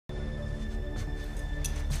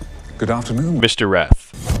Good afternoon, Mr.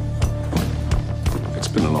 Wrath. It's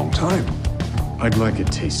been a long time. I'd like it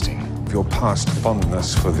tasting. Your past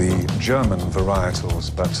fondness for the German varietals,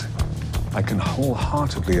 but I can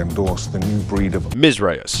wholeheartedly endorse the new breed of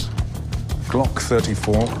Mizraius. Glock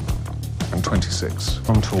 34 and 26.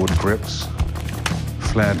 Contoured grips,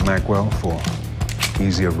 flared magwell for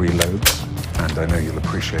easier reloads, and I know you'll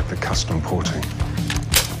appreciate the custom porting.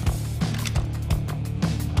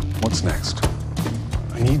 What's next?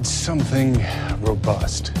 I need something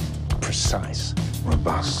robust, precise.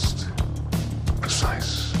 Robust,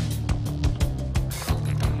 precise.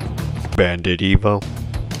 Bandit Evo.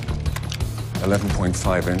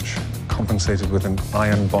 11.5 inch, compensated with an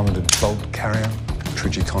iron-bonded bolt carrier.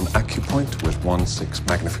 Trigicon acupoint with 1/6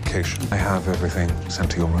 magnification. I have everything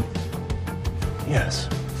sent to your room. Yes,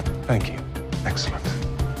 thank you. Excellent.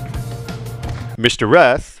 Mr.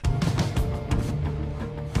 Wrath.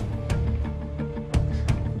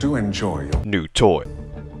 Do enjoy your New toy.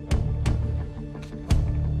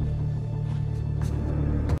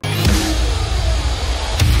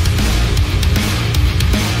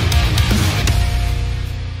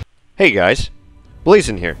 Hey guys,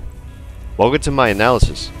 Blazin here. Welcome to my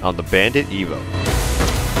analysis on the Bandit Evo.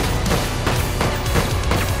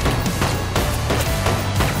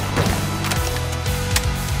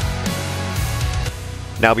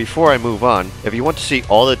 Now before I move on, if you want to see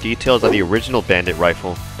all the details of the original Bandit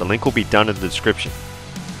rifle, the link will be down in the description.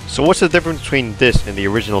 So what's the difference between this and the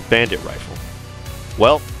original Bandit rifle?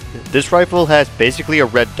 Well, this rifle has basically a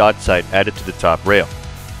red dot sight added to the top rail.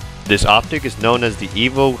 This optic is known as the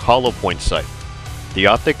Evo hollow point sight. The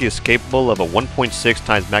optic is capable of a 1.6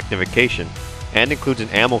 times magnification and includes an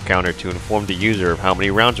ammo counter to inform the user of how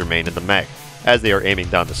many rounds remain in the mag as they are aiming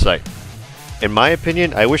down the sight. In my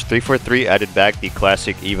opinion, I wish 343 added back the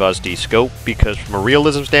classic EVOS D scope because from a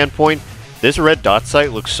realism standpoint, this red dot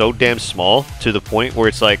sight looks so damn small to the point where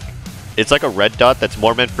it's like a red dot that's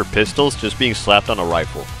more meant for pistols just being slapped on a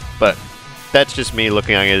rifle. But that's just me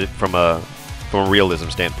looking at it from a realism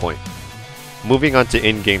standpoint. Moving on to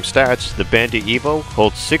in-game stats, the Bandit Evo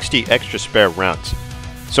holds 60 extra spare rounds,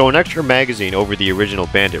 so an extra magazine over the original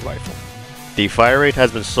Bandit rifle. The fire rate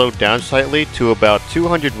has been slowed down slightly to about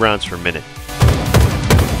 200 rounds per minute.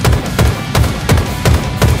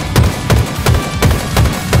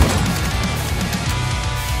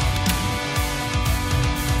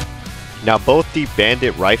 Now both the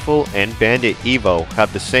Bandit rifle and Bandit Evo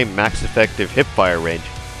have the same max effective hipfire range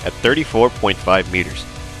at 34.5 meters.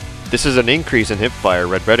 This is an increase in hipfire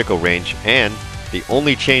red reticle range and the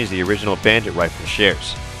only change the original Bandit rifle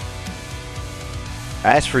shares.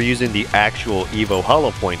 As for using the actual Evo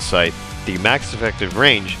hollow point sight, the max effective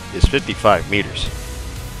range is 55 meters.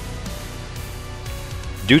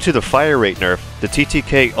 Due to the fire rate nerf, the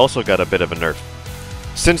TTK also got a bit of a nerf.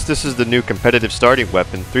 Since this is the new competitive starting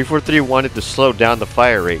weapon, 343 wanted to slow down the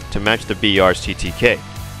fire rate to match the BR's TTK.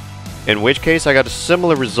 In which case I got a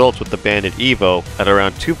similar result with the Bandit Evo at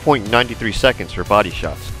around 2.93 seconds for body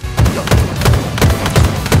shots.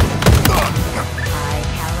 High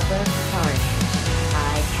caliber target.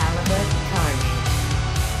 High caliber target.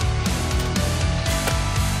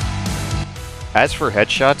 As for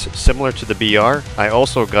headshots, similar to the BR, I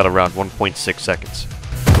also got around 1.6 seconds.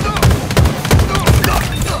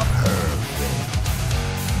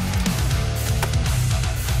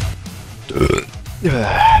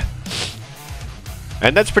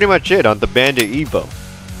 And that's pretty much it on the Bandit Evo.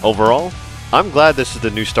 Overall, I'm glad this is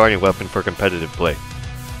the new starting weapon for competitive play.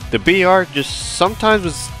 The BR sometimes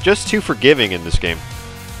was just too forgiving in this game,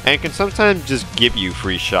 and can sometimes just give you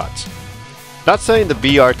free shots. Not saying the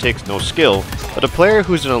BR takes no skill, but a player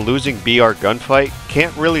who's in a losing BR gunfight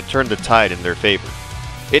can't really turn the tide in their favor.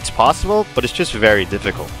 It's possible, but it's just very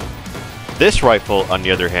difficult. This rifle, on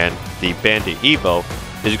the other hand, the Bandit Evo,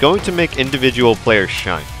 is going to make individual players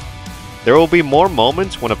shine. There will be more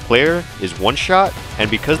moments when a player is one shot,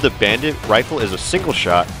 and because the Bandit rifle is a single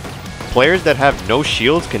shot, players that have no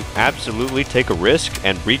shields can absolutely take a risk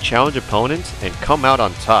and re-challenge opponents and come out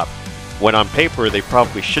on top, when on paper they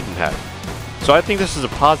probably shouldn't have. So I think this is a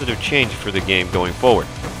positive change for the game going forward.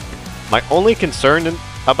 My only concern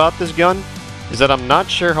about this gun is that I'm not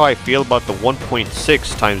sure how I feel about the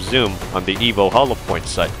 1.6 times zoom on the Evo hollow point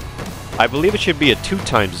sight. I believe it should be a 2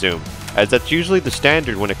 times zoom, as that's usually the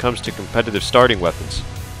standard when it comes to competitive starting weapons.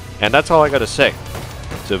 And that's all I gotta say.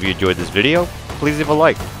 So if you enjoyed this video, please leave a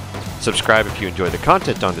like. Subscribe if you enjoy the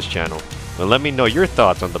content on this channel, and let me know your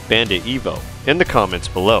thoughts on the Bandit Evo in the comments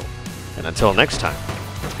below. And until next time,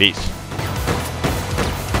 peace.